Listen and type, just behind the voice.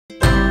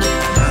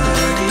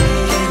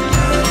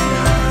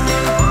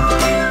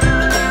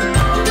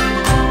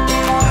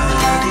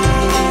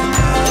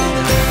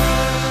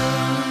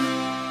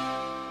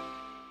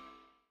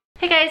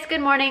good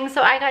morning.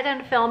 So I got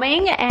done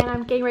filming and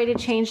I'm getting ready to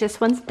change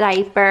this one's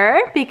diaper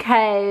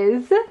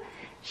because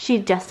she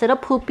just did a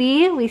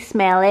poopy. We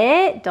smell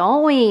it,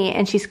 don't we?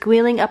 And she's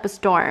squealing up a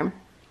storm.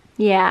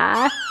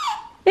 Yeah.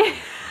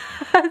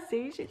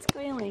 See, she's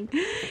squealing.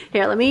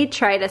 Here, let me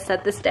try to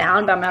set this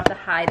down, but I'm gonna have to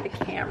hide the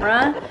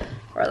camera.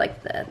 Or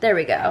like there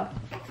we go.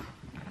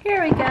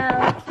 Here we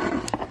go.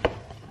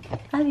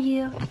 Love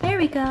you. There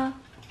we go.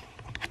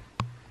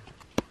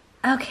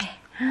 Okay.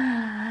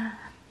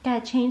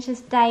 Gotta change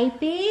this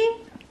diaper.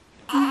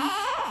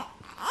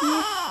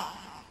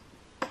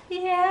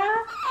 Yeah.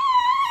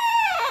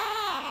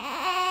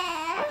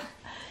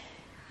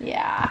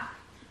 Yeah.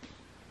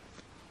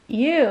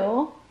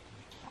 You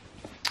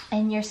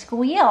and your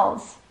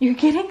squeals. You're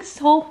getting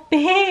so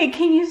big.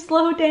 Can you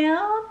slow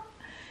down?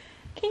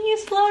 Can you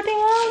slow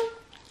down?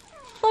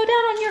 Slow down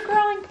on your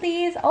growing,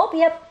 please. Oh,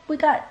 yep. We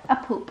got a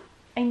poop.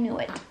 I knew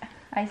it.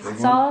 I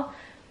saw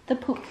the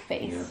poop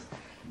face. Yeah.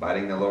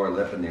 Biting the lower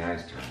lip and the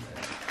eyes turn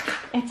red.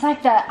 It's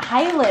like the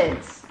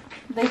eyelids.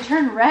 They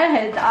turn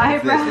red. The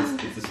eyebrows.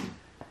 It's this.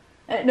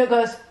 No, it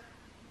goes.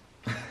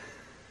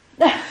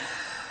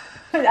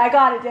 I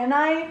got it, didn't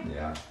I?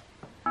 Yeah.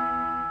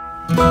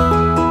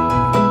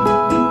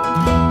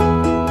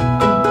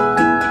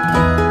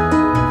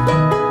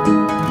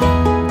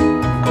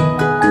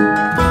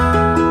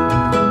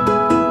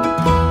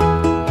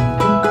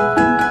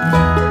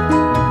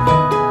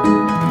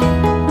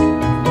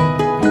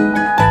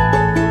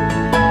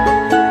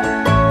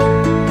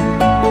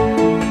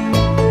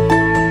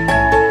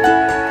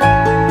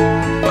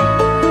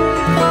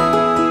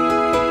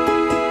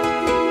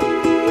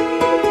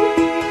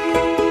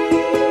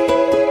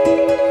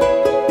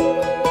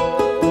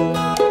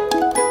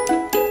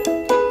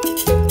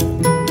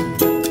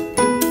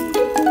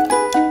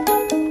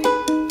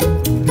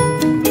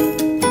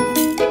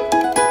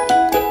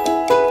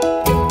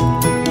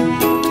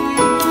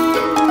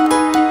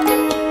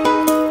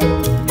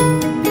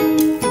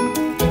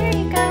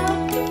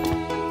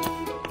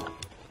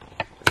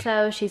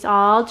 So she's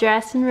all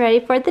dressed and ready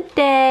for the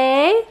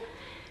day.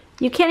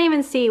 You can't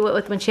even see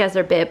when she has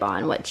her bib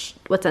on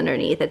what's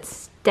underneath.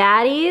 It's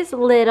Daddy's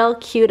little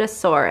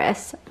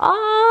cutosaurus.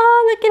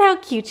 Oh, look at how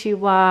cute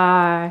you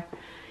are.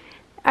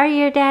 Are you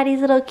your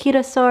daddy's little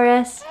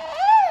cutosaurus?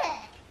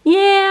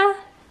 Yeah,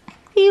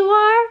 you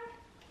are?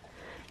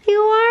 You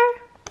are?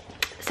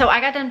 So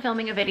I got done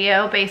filming a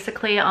video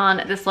basically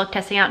on this look,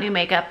 testing out new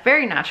makeup,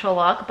 very natural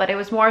look, but it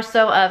was more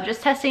so of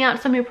just testing out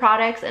some new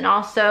products and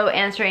also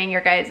answering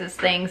your guys'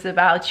 things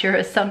about your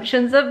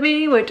assumptions of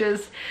me, which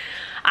is,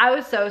 I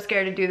was so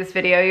scared to do this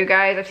video, you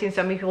guys. I've seen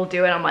so many people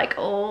do it. I'm like,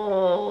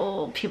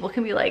 oh, people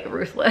can be like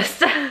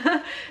ruthless.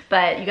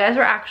 But you guys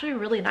were actually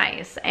really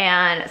nice.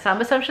 And some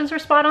assumptions were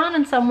spot on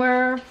and some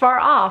were far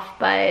off.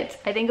 But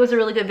I think it was a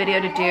really good video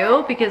to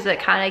do because it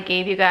kind of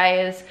gave you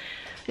guys,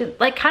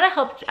 like kind of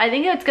helped. I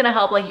think it's gonna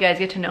help like you guys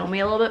get to know me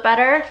a little bit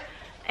better,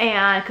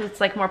 and because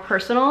it's like more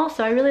personal,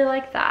 so I really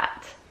like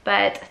that.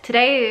 But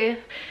today,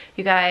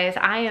 you guys,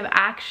 I am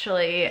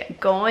actually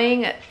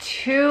going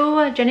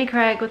to Jenny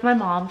Craig with my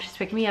mom. She's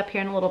picking me up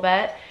here in a little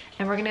bit,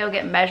 and we're gonna go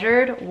get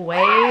measured,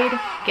 weighed,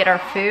 get our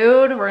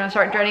food. We're gonna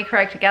start Jenny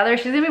Craig together.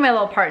 She's gonna be my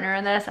little partner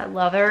in this. I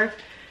love her.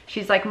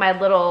 She's like my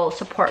little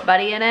support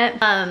buddy in it.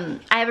 I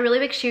have a really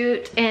big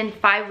shoot in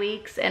 5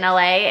 weeks in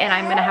LA, and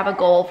I'm gonna have a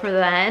goal for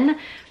then.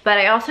 But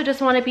I also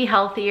just want to be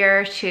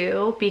healthier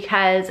too,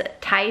 because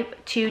type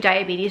 2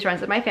 diabetes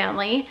runs in my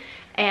family,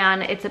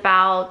 and it's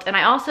about, and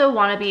I also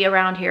want to be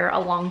around here a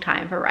long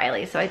time for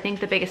Riley. So I think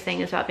the biggest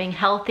thing is about being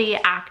healthy,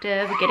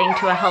 active, getting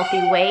to a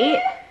healthy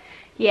weight.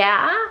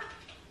 Yeah.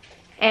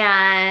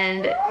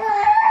 And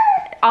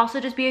also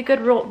just be a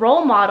good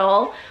role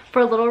model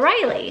for little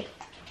Riley.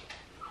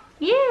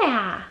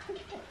 Yeah.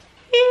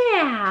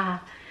 Yeah.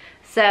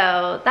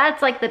 So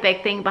that's like the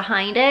big thing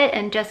behind it,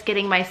 and just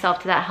getting myself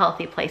to that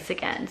healthy place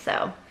again.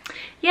 So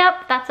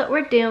yep, that's what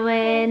we're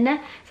doing. So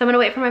I'm gonna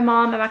wait for my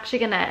mom. I'm actually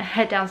gonna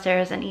head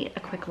downstairs and eat a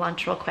quick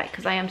lunch real quick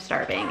because I am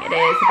starving. It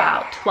is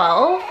about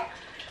 12,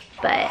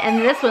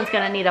 and this one's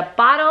gonna need a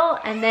bottle,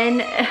 and then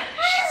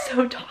she's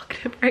so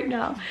talkative right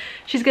now.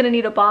 She's gonna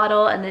need a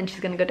bottle, and then she's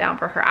gonna go down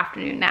for her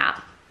afternoon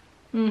nap.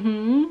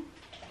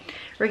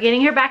 We're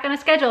getting her back on a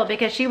schedule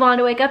because she wanted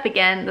to wake up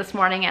again this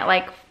morning at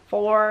like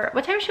 4.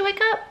 What time did she wake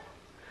up?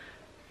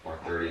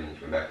 4:30, and then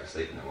she went back to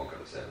sleep and then woke up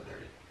at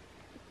 7:30.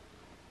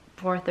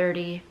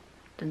 4:30,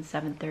 then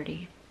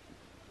 7:30.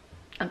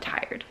 I'm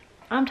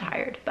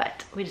tired,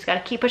 but we just gotta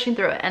keep pushing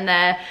through it. And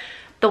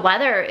the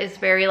weather is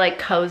very like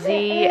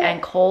cozy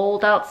and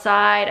cold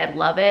outside. I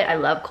love it. I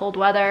love cold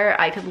weather.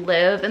 I could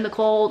live in the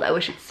cold. I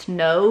wish it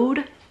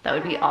snowed. That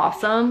would be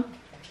awesome.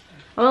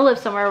 I wanna live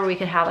somewhere where we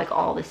could have like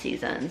all the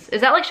seasons.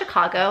 Is that like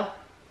Chicago?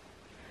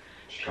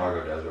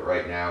 Chicago does, but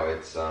right now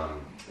it's I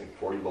think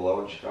 40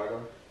 below in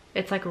Chicago.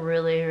 It's like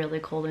really,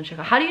 really cold in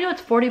Chicago. How do you know it's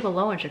 40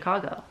 below in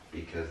Chicago?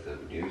 Because the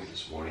news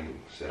this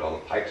morning said all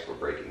the pipes were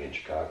breaking in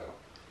Chicago.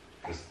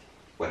 Because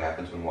what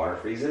happens when water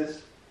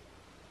freezes?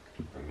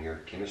 From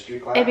your chemistry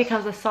class? It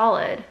becomes a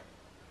solid.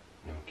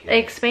 No kidding. It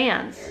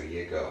expands. There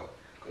you go.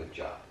 Good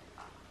job.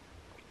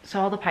 So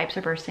all the pipes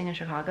are bursting in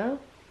Chicago?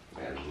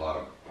 Yeah, there's a lot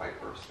of pipe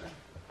bursting.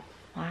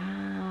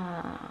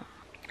 Wow.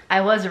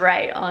 I was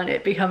right on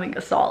it becoming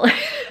a solid.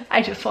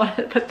 I just wanted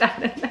to put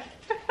that in there.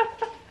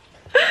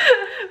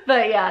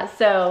 But yeah,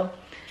 so,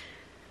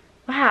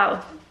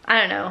 wow. I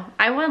don't know.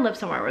 I want to live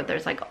somewhere where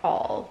there's like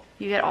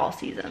you get all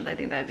seasons. I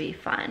think that'd be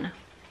fun.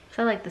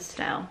 So I like the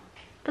snow,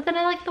 but then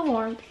I like the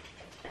warmth.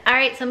 All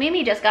right, so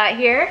Mimi just got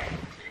here.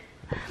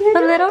 The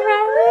little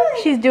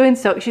Riley. She's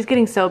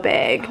getting so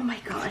big. Oh my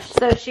gosh.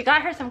 So she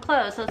got her some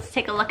clothes. So let's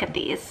take a look at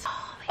these.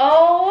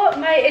 Oh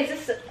my,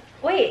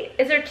 wait,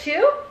 is there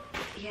two?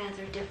 Yeah,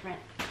 they're different.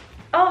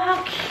 Oh,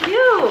 how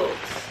cute.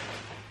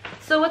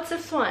 So what's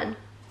this one?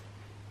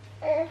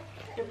 They're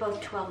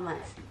both 12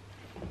 months.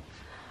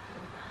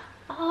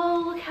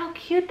 Oh, look how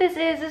cute this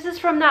is. This is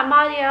from that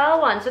Maddy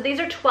one. So these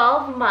are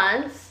 12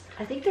 months.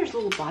 I think there's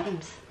little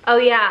bottoms. Oh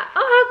yeah.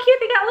 Oh, how cute.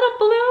 They got little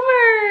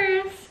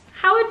bloomers.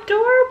 How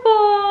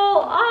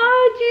adorable.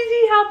 Oh, do you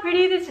see how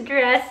pretty this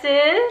dress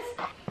is?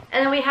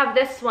 And then we have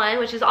this one,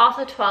 which is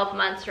also 12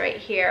 months right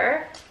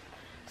here.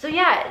 So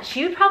yeah,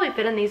 she would probably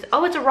fit in these.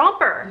 Oh, it's a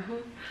romper.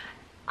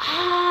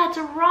 Ah, it's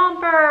a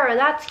romper.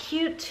 That's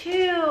cute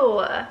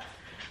too.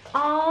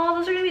 Oh,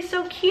 those are gonna be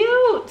so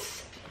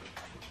cute.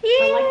 Yay.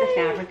 I like the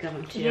fabric of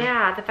them too.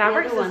 Yeah, the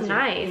fabric is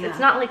nice. Yeah. It's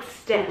not like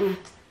stiff.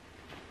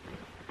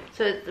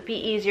 So it'd be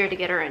easier to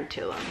get her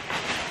into them.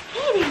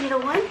 Hey there,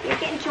 little one. You're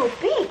getting so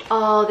big.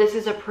 Oh, this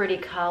is a pretty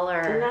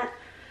color.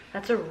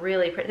 That's a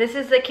really pretty. This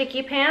is the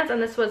Kiki pants,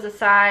 and this was a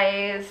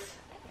size.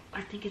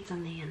 I think it's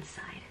on the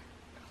inside.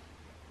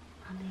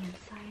 On the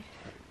inside.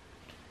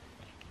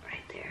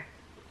 Right there.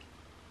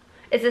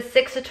 It's a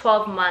 6 to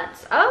 12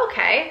 months. Oh,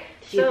 okay.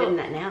 She's fitting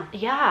that now.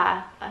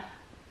 Yeah.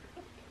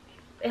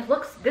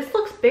 This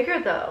looks bigger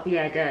though.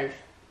 Yeah, it does.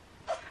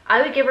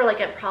 I would give her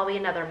like probably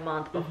another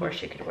month before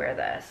she could wear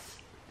this.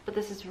 But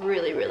this is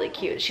really, really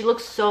cute. She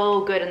looks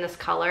so good in this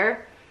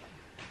color.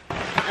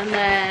 And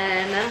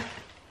then,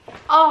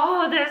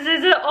 oh, this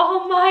is it.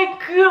 Oh my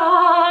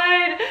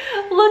God.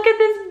 Look at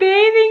this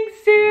bathing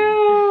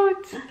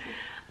suit.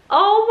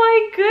 Oh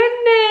my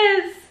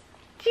goodness.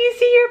 Do you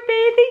see your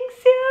bathing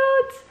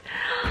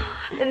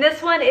suit? And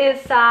this one is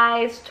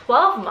size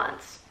 12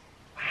 months.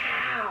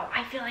 Wow,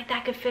 I feel like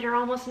that could fit her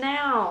almost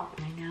now.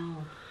 I know.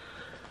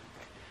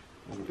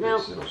 No.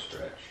 It'll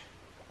stretch.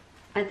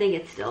 I think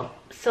it's still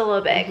a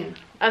little big.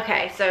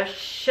 Okay, so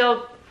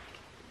she'll,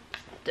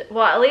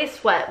 well, at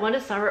least when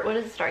does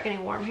it start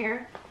getting warm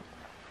here?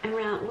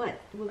 Around what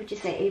would you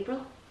say,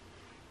 April?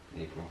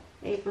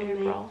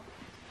 April.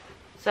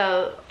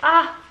 So,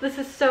 this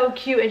is so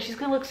cute, and she's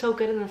gonna look so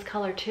good in this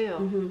color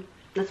too.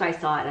 That's why I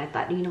saw it and I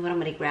thought, you know what, I'm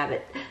gonna grab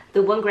it.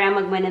 The one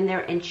grandma went in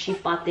there and she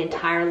bought the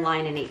entire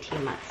line in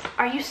 18 months.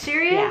 Are you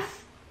serious? Yeah,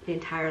 the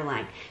entire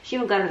line. She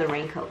even got her the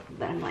raincoat,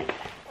 but I'm like,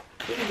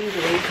 what do you use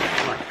a raincoat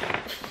for?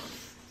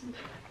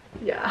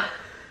 Yeah.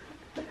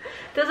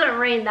 Doesn't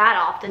rain that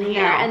often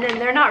here, No. and then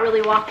they're not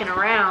really walking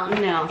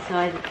around. No, so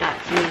I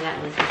thought to me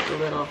that was just a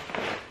little.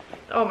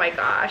 Oh my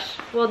gosh.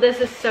 Well, this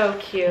is so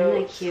cute.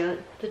 Isn't that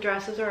cute? The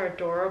dresses are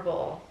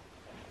adorable.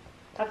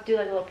 I have to do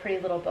like a little pretty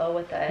little bow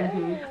with it.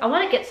 I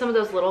want to get some of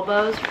those little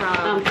bows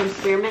from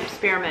Spearmint.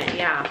 Spearmint,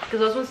 yeah, because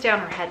those ones stay on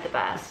her head the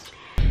best.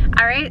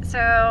 All right,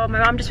 so my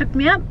mom just picked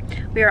me up.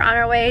 We are on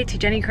our way to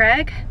Jenny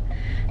Craig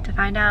to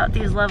find out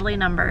these lovely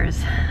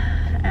numbers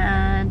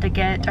and to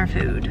get our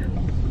food.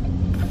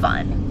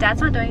 Fun.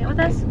 Dad's not doing it with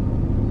us?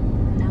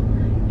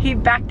 No. He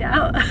backed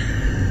out.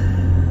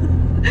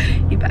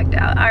 He backed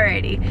out.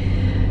 Alrighty.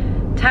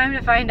 Time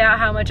to find out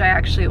how much I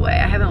actually weigh.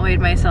 I haven't weighed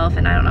myself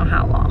in I don't know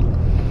how long.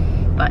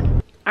 But,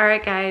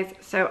 alright guys,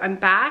 so I'm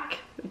back.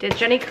 Did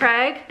Jenny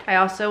Craig. I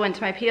also went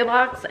to my P.O.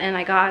 box and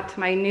I got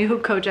my new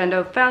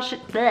Kojendo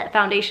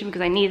foundation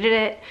because I needed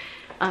it.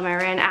 I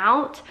ran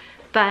out.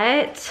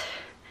 But,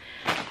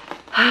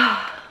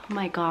 oh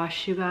my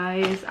gosh, you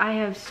guys. I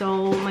have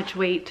so much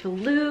weight to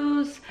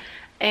lose.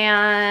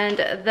 And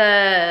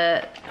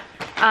the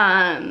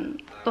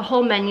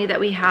whole menu that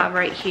we have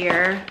right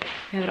here,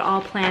 we have it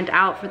all planned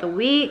out for the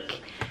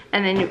week.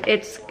 And then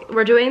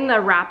we're doing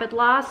the rapid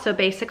loss. So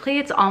basically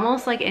it's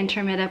almost like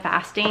intermittent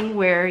fasting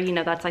where, you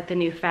know, that's like the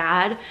new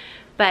fad.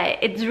 But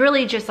it's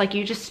really just like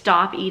you just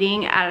stop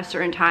eating at a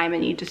certain time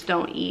and you just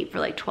don't eat for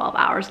like 12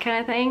 hours kind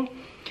of thing.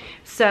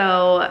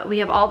 So we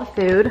have all the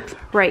food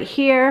right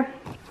here.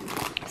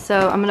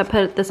 So I'm gonna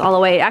put this all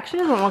away. It actually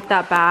doesn't look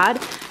that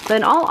bad. But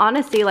in all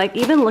honesty, like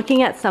even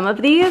looking at some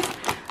of these,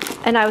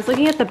 and I was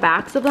looking at the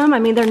backs of them, I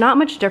mean, they're not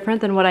much different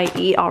than what I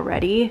eat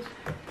already.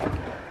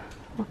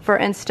 For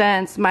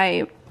instance,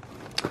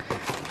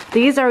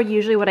 these are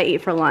usually what I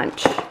eat for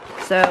lunch.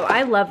 So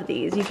I love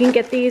these. You can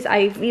get these.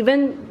 I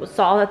even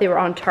saw that they were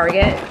on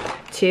Target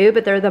too,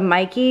 but they're the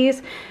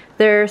Mikeys.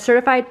 They're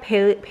certified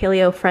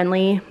paleo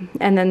friendly,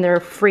 and then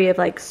they're free of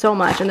like so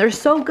much, and they're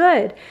so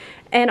good.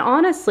 And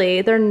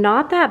honestly, they're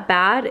not that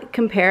bad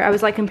I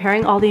was like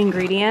comparing all the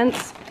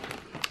ingredients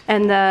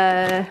and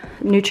the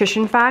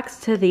nutrition facts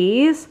to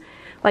these.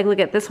 Like look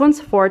at this one's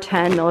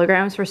 410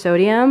 milligrams for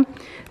sodium.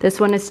 This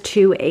one is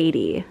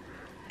 280.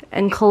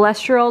 And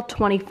cholesterol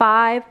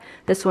 25,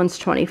 this one's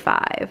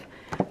 25.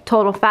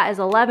 Total fat is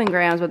 11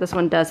 grams, but this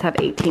one does have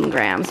 18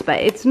 grams, but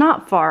it's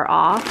not far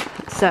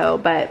off. So,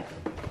 but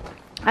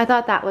I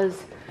thought that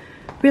was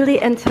really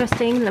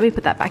interesting. Let me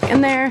put that back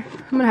in there.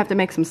 I'm gonna have to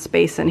make some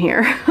space in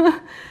here.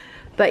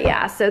 But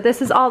yeah, so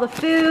this is all the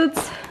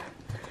foods.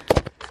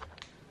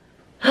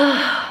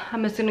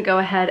 I'm just gonna go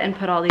ahead and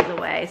put all these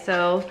away.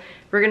 So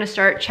we're gonna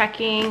start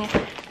checking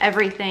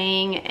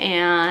everything,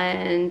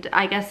 and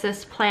I guess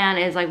this plan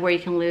is like where you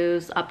can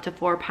lose up to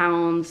 4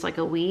 pounds like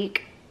a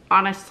week.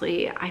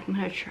 Honestly, I'm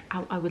gonna try,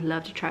 I would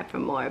love to try for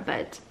more,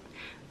 but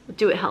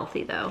do it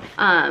healthy though.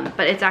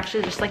 But it's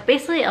actually just like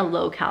basically a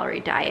low calorie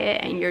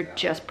diet, and you're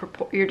just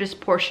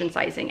portion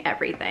sizing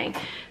everything.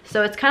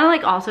 So it's kind of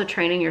like also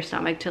training your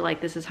stomach to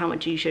like, this is how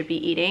much you should be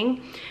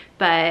eating.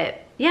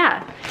 But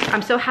yeah,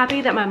 I'm so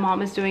happy that my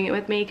mom is doing it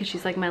with me because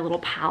she's like my little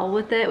pal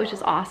with it, which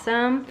is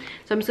awesome.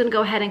 So I'm just gonna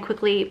go ahead and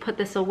quickly put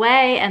this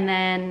away, and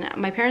then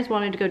my parents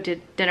wanted to go to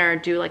dinner,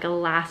 do like a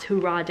last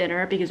hoorah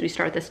dinner because we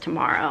start this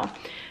tomorrow.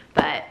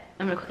 But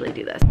I'm gonna quickly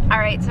do this. All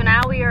right, so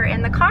now we are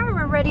in the car.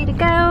 We're ready to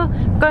go.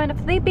 We're going to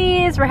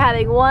Felipe's. We're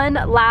having one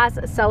last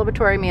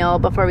celebratory meal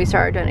before we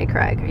start our journey,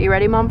 Craig. Are you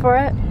ready, Mom, for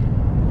it?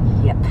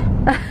 Yep.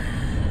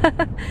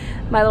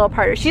 My little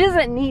partner. She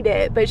doesn't need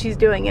it, but she's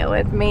doing it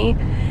with me.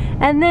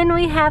 And then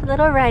we have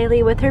little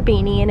Riley with her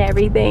beanie and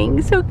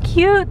everything. So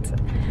cute.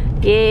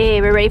 Yay,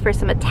 we're ready for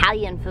some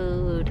Italian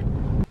food.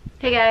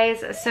 Hey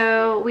guys,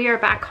 so we are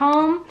back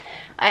home.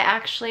 I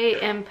actually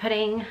am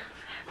putting,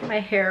 my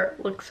hair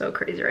looks so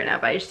crazy right now,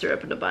 but I just threw it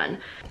up in a bun.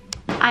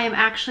 I am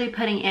actually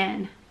putting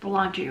in the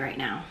laundry right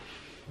now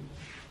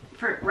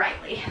for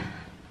Riley.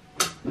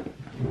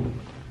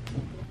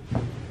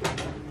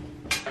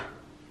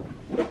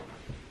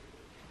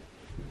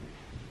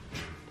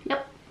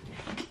 Yep.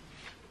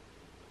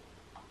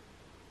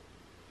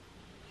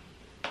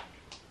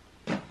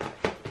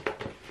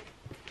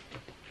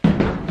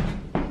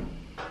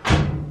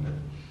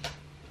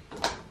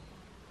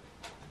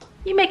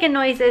 You making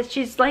noises?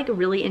 She's like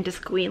really into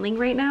squealing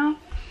right now.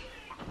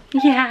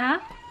 Yeah.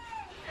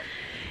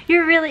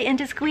 You're really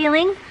into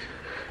squealing?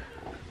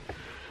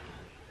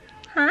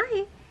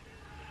 Hi.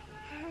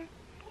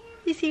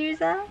 You see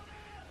yourself?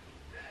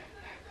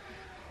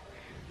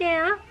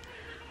 Yeah.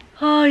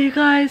 Oh, you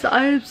guys,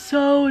 I am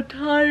so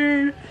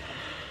tired.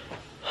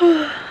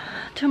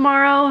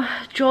 Tomorrow,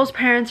 Joel's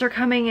parents are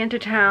coming into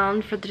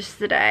town for just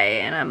the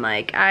day, and I'm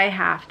like, I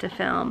have to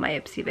film my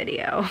Ipsy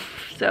video.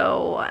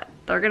 So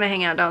they're gonna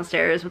hang out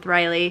downstairs with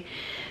Riley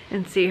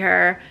and see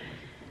her,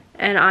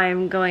 and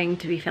I'm going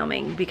to be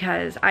filming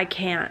because I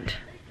can't.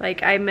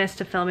 Like, I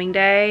missed a filming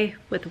day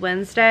with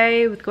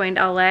Wednesday with going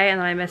to LA, and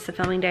then I missed a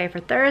filming day for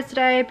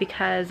Thursday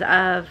because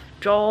of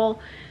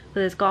Joel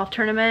with his golf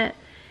tournament.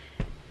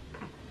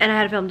 And I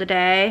had to film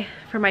today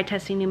for my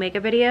testing new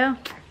makeup video.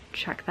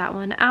 Check that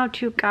one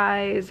out, you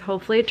guys.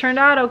 Hopefully it turned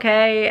out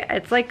okay.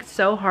 It's like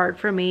so hard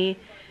for me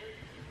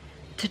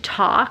to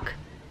talk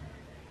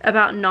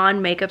about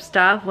non-makeup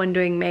stuff when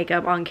doing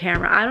makeup on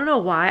camera. I don't know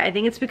why. I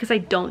think it's because I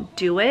don't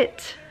do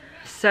it.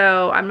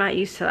 So I'm not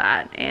used to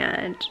that.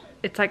 And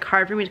it's like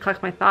hard for me to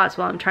collect my thoughts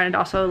while I'm trying to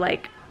also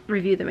like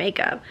review the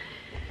makeup.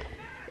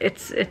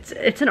 It's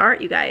an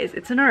art, you guys.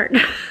 It's an art.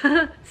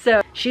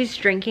 So she's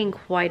drinking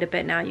quite a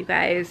bit now, you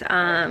guys.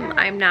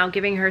 I'm now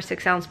giving her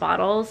 6-ounce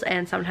bottles,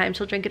 and sometimes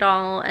she'll drink it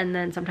all and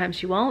then sometimes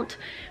she won't,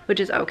 which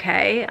is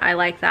okay. I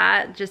like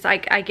that. Just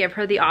I give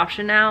her the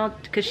option now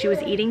because she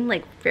was eating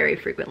like very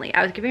frequently.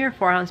 I was giving her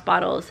 4-ounce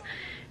bottles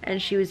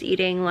and she was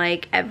eating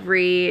like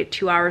every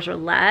 2 hours or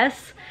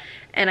less.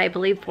 And I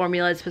believe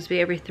formula is supposed to be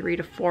every 3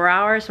 to 4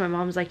 hours. So my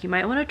mom's like, you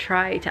might want to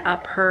try to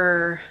up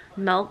her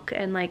milk,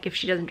 and like if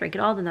she doesn't drink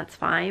it all, then that's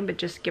fine, but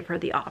just give her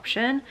the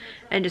option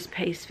and just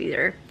pace feed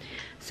her.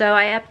 So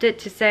I upped it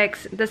to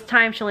 6. This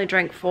time she only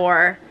drank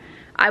 4.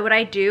 What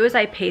I do is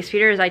I pace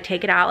feed her, is I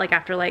take it out like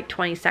after like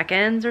 20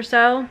 seconds or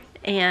so,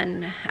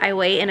 and I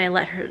wait and I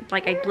let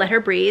her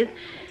breathe,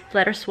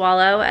 let her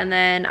swallow, and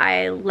then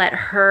I let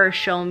her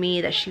show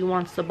me that she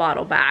wants the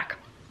bottle back.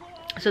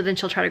 So then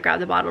she'll try to grab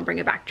the bottle and bring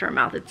it back to her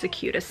mouth. It's the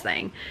cutest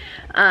thing.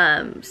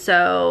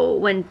 So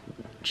when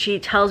she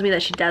tells me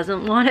that she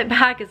doesn't want it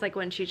back, it's like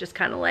when she just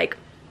kind of like,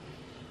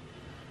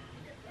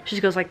 she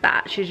just goes like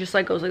that. She just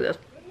like goes like this.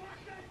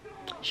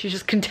 She's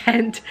just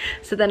content.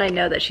 So then I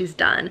know that she's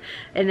done.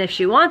 And if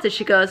she wants it,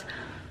 she goes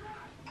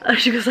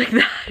like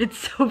that.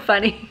 It's so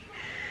funny.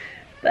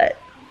 But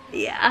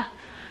yeah.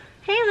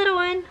 Hey, little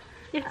one,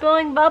 you're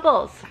blowing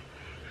bubbles.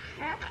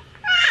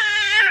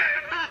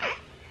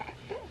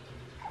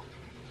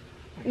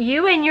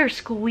 You and your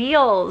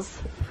squeals.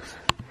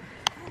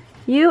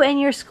 You and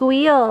your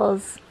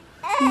squeals.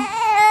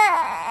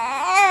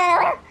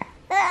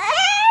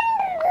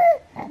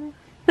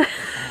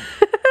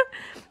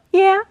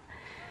 Yeah?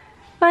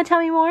 Wanna tell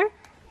me more?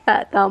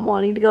 That thumb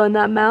wanting to go in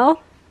that mouth.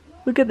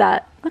 Look at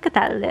that. Look at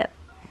that lip.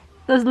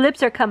 Those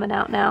lips are coming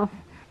out now.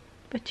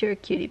 But you're a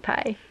cutie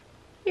pie.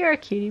 You're a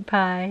cutie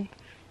pie.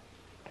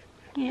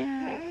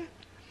 Yeah.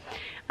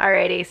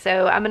 Alrighty,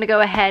 so I'm gonna go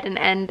ahead and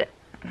end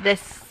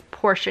this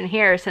portion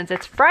here since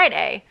it's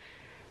Friday.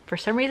 For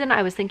some reason,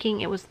 I was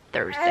thinking it was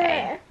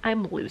Thursday.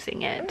 I'm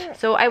losing it.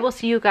 So I will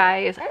see you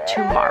guys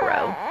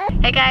tomorrow.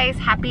 Hey guys,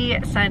 happy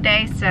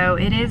Sunday. So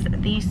it is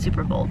the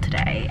Super Bowl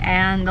today.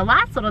 And the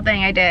last little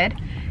thing I did,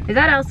 is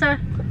that Elsa?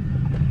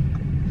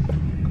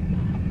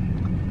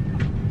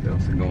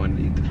 Elsa going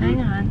to eat the food?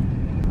 Hang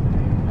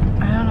on.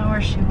 I don't know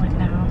where she went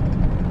now.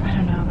 I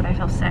don't know, but I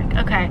feel sick.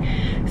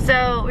 Okay,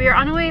 so we are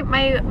on our way.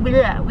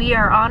 We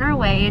are on our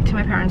way to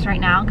my parents right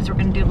now because we're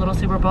gonna do a little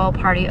Super Bowl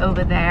party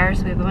over there.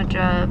 So we have a bunch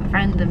of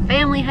friends and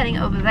family heading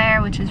over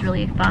there, which is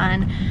really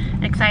fun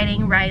and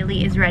exciting.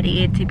 Riley is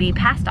ready to be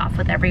passed off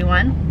with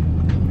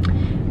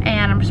everyone,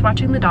 and I'm just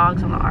watching the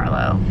dogs on the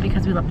Arlo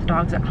because we left the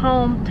dogs at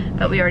home,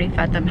 but we already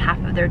fed them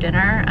half of their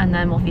dinner, and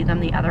then we'll feed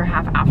them the other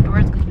half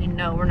afterwards because we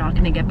know we're not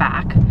gonna get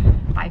back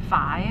by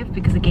 5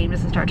 because the game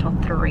doesn't start till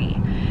 3.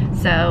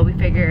 So we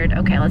figured,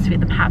 okay, let's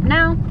feed them half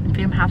now and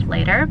feed them half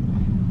later.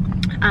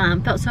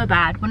 Felt so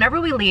bad.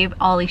 Whenever we leave,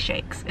 Ollie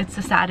shakes. It's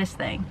the saddest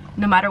thing,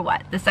 no matter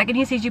what. The second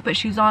he sees you put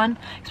shoes on,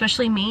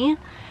 especially me,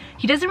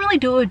 he doesn't really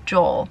do it with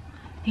Joel.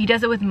 He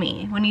does it with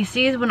me. When he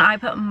sees when I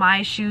put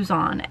my shoes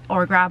on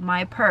or grab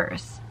my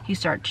purse, he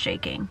starts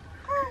shaking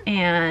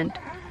and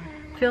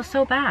feels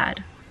so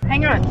bad.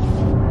 Hang on.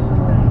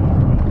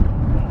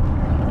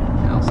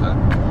 Elsa.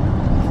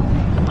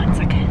 One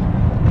second.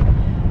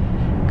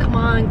 Come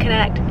on,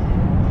 connect.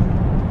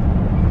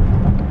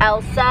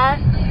 Elsa,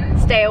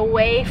 stay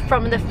away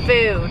from the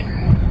food.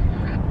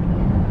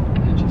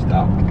 Did she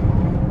stop? I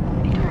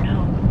don't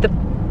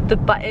know. The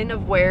button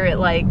of where it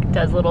like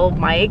does little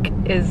mic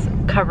is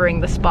covering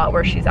the spot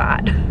where she's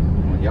at.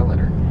 Well, yell at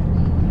her.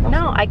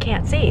 No, I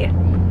can't see.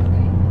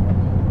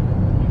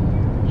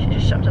 She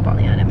just jumped up on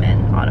the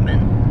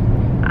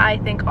ottoman. I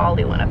think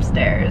Ollie went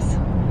upstairs. She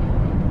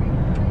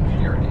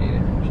already ate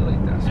it. She'll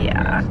eat that. So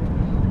Yeah.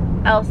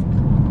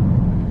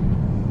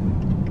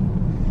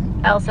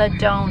 Elsa,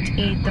 don't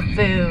eat the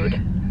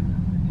food.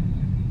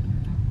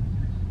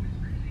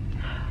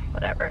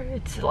 Whatever,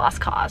 it's a lost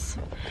cause.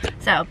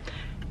 So,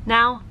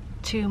 now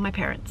to my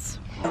parents.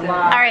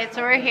 Alright,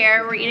 so we're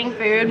here, we're eating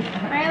food.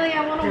 Riley,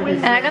 I want to win.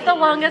 And I got the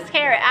longest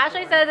hair.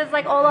 Ashley says it's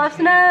like Olaf's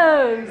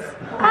nose.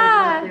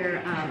 Ah.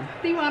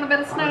 Do you want a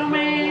bit of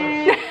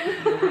snowman?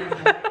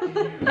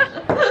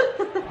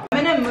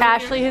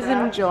 Ashley is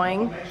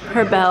enjoying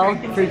her Bell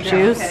fruit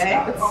juice.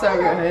 It's so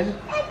good.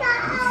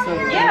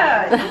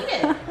 Yeah,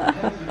 eat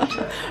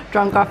it.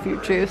 Drunk off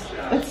fruit juice.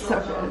 It's so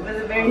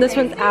good. This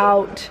one's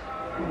out.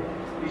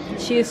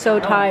 She is so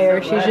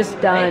tired. She's just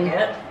done.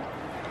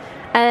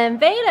 And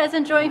Veda's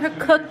enjoying her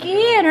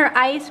cookie and her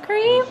ice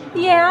cream.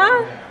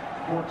 Yeah.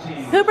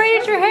 Who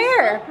braided your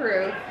hair?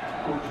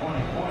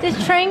 Did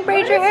Trang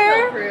braid your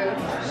hair?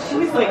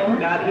 She's like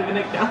not even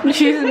acknowledging.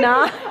 She's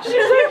not.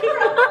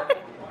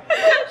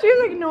 She's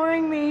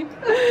ignoring me.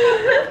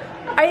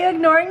 Are you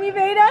ignoring me,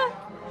 Veda?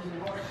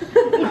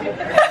 She's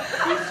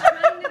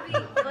trying to be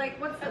like,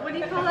 what do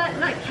you call that?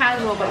 Not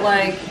casual, but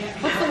like,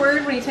 what's the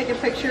word when you take a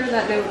picture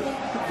that it's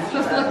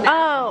supposed to look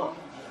Oh,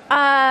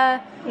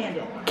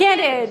 candid.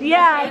 Candid.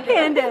 Yeah,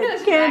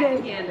 candid.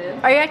 Candid.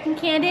 Candid. Are you acting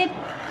candid?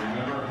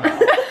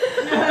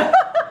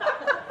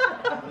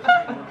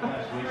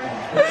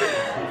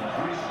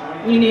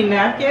 You need a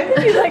napkin?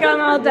 She's like, I'm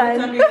all What's under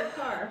done. your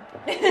car?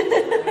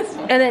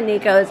 And then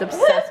Nico is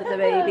obsessed with the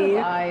baby.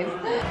 Eyes.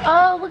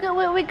 Oh, look at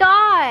what we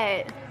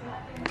got.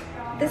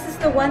 This is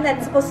the one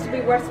that's supposed to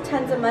be worth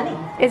tons of money.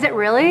 Is it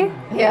really?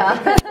 Yeah.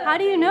 How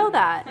do you know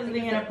that? It's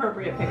the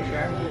inappropriate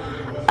picture.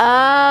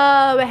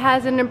 Oh, it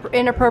has an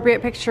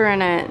inappropriate picture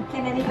in it.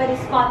 Can anybody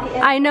spot the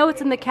I know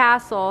it's in the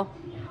castle.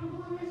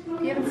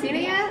 You haven't seen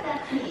it yet?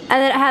 And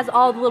then it has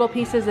all the little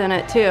pieces in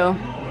it too.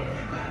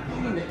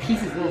 The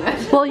pieces in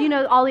it. Well, you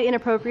know, all the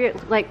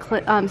inappropriate like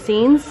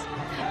scenes.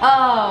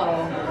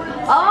 Oh.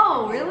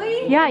 Oh,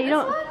 really? Yeah, you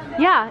don't.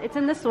 Yeah, it's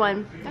in this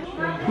one.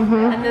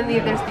 And then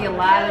there's the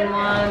Aladdin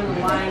one,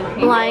 the Lion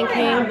King. Lion I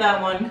King. have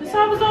that one. Because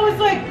I was always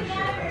like,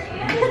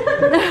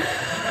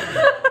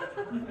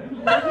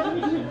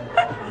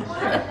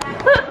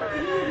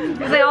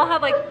 Because they all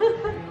have like,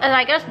 and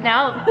I guess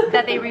now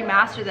that they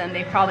remaster them,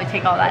 they probably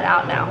take all that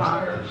out now,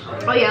 huh?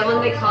 oh yeah,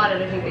 when they caught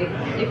it, I think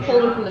they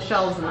pulled them from the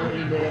shelves and then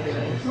redid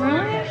everything.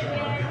 Really?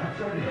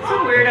 It's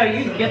so weird how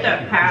you get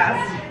that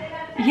pass.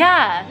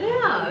 Yeah.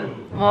 Yeah.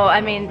 Well, I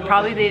mean,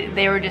 probably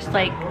they were just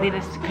like, they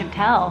just could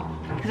tell.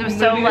 Because it was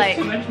so Maybe like,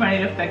 there's too much money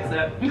to fix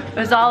it. it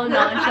was all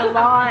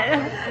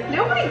nonchalant.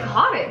 Nobody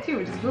caught it too,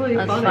 which is really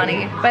That's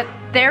funny. But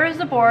there is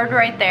the board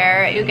right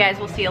there. You guys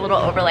will see a little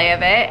overlay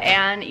of it.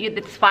 And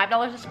it's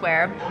 $5 a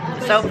square.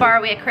 So far,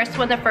 we had Chris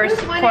win the first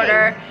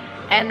quarter.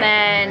 And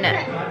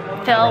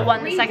then Phil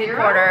won the second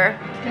quarter.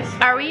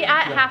 Are we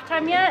at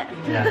halftime yet?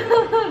 Yeah.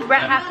 We're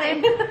at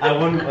halftime? I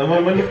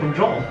won money from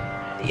Joel.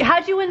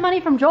 How'd you win money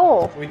from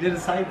Joel? We did a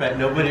side bet.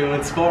 Nobody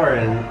would score,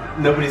 and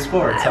nobody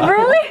scored. So.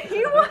 Really?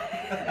 You won?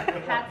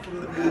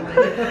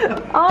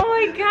 Oh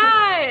my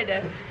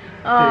god.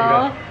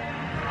 Oh.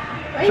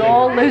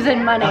 Joel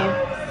losing money.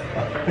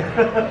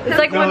 It's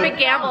like No, one big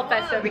gamble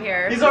fest over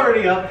here. He's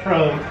already up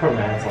from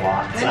Matt's a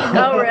lot. So.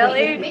 Oh,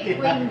 really? We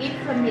need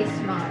from his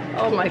mom.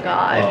 Oh my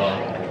gosh.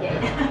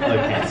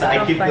 Okay, so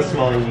I keep the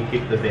small and you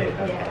keep the big.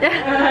 Okay.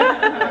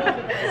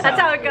 That's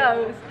how it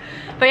goes.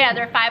 But yeah,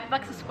 they're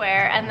 $5 a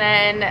square, and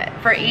then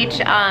for each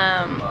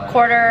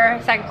quarter,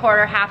 second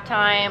quarter,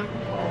 halftime,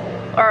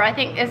 or I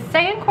think is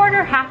second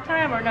quarter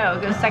halftime or no?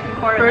 It goes second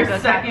quarter, then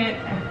goes second,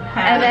 half,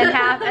 and then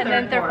half, and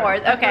then third,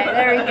 fourth. Okay,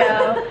 there we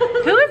go.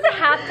 Who is the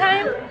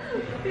halftime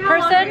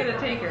person? Gonna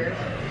take her.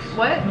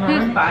 What?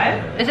 Maroon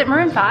 5? Is it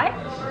Maroon 5?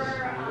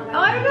 Oh,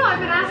 I don't know. I've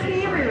been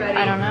asking everybody.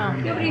 I don't know.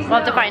 Nobody's We'll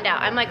have to find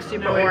out. I'm like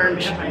super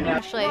orange.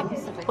 Ashley,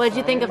 what did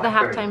you think of the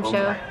halftime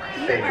show?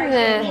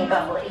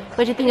 What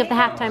did you think of the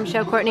halftime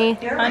show, Courtney?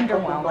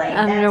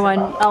 Underwhelming.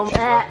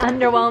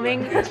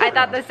 I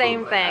thought the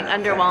same thing.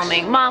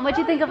 Underwhelming. Mom, what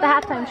did you think of the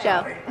halftime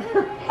show?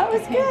 Oh,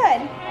 it's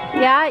good.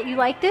 Yeah, you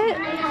liked it?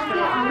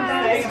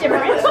 It's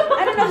different.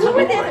 I don't know who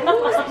were there.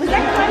 Was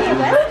that Kanye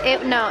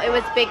West? No, it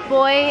was Big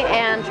Boy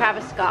and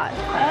Travis Scott.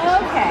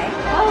 Okay.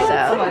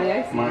 So,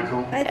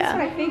 Michael. That's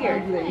what I figured.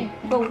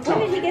 But when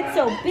did he get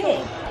so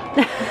big?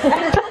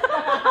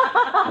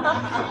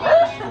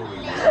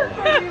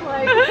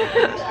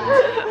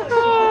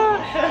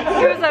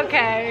 It was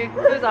okay. It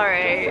was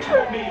alright.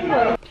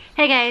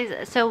 Hey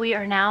guys, so we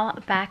are now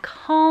back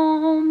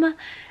home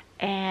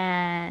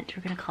and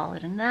we're gonna call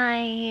it a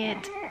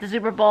night. The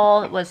Super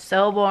Bowl was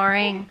so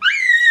boring.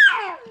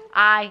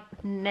 I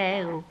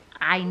know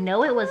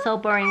it was so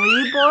boring. Were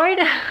you bored?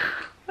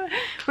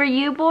 Were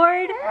you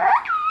bored?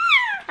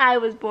 I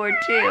was bored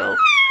too.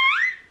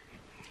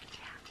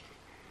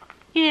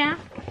 Yeah.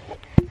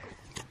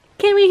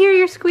 can we hear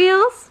your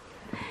squeals?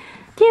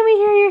 Can we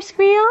hear your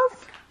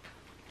squeals?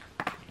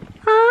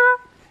 Huh?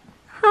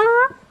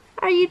 Huh?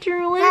 Are you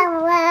drooling?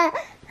 Yeah.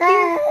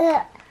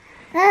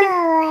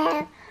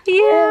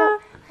 Yeah.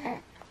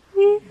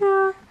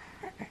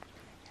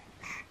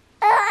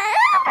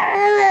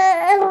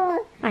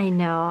 I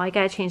know, I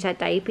gotta change that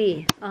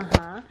diaper.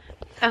 Uh-huh.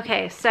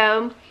 Okay,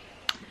 so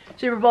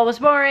Super Bowl was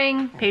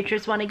boring.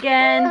 Patriots won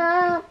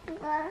again.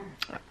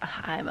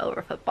 I'm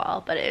over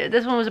football, but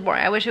this one was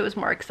boring. I wish it was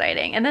more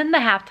exciting. And then the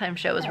halftime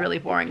show was really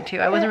boring too.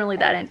 I wasn't really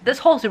that in. This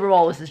whole Super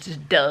Bowl was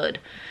just dud.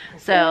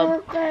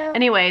 So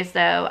anyways,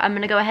 though, I'm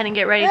gonna go ahead and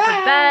get ready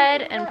for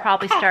bed and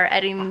probably start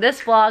editing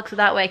this vlog so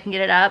that way I can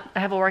get it up. I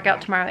have a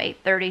workout tomorrow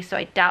at 8:30, so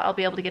I doubt I'll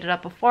be able to get it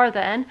up before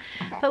then.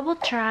 But we'll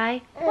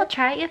try. We'll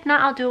try. If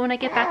not, I'll do it when I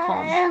get back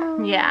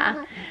home.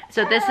 Yeah.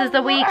 So this is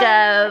the week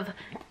of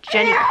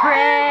Jenny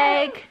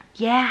Craig.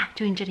 Yeah,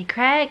 doing Jenny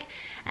Craig.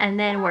 And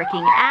then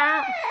working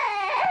out.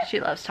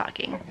 She loves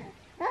talking.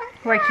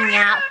 Working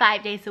out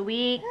 5 days a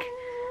week.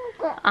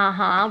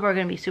 Uh-huh. We're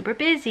gonna be super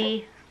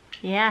busy.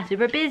 Yeah,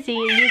 super busy.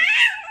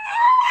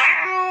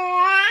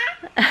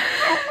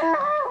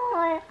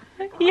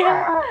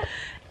 Yeah.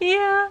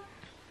 Yeah.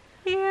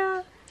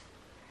 Yeah.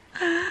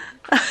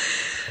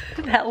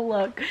 That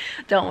look.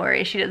 Don't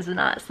worry, she does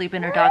not sleep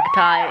in her dog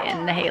tie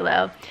in the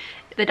halo.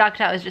 The dog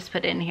tie was just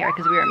put in here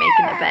because we were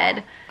making the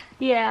bed.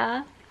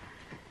 Yeah.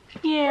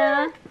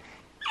 Yeah.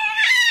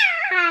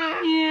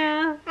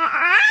 Yeah.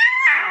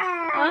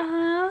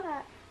 Uh-huh.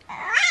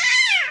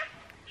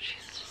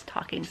 She's just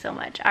talking so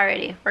much.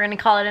 Alrighty, we're gonna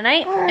call it a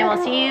night and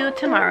we'll see you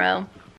tomorrow.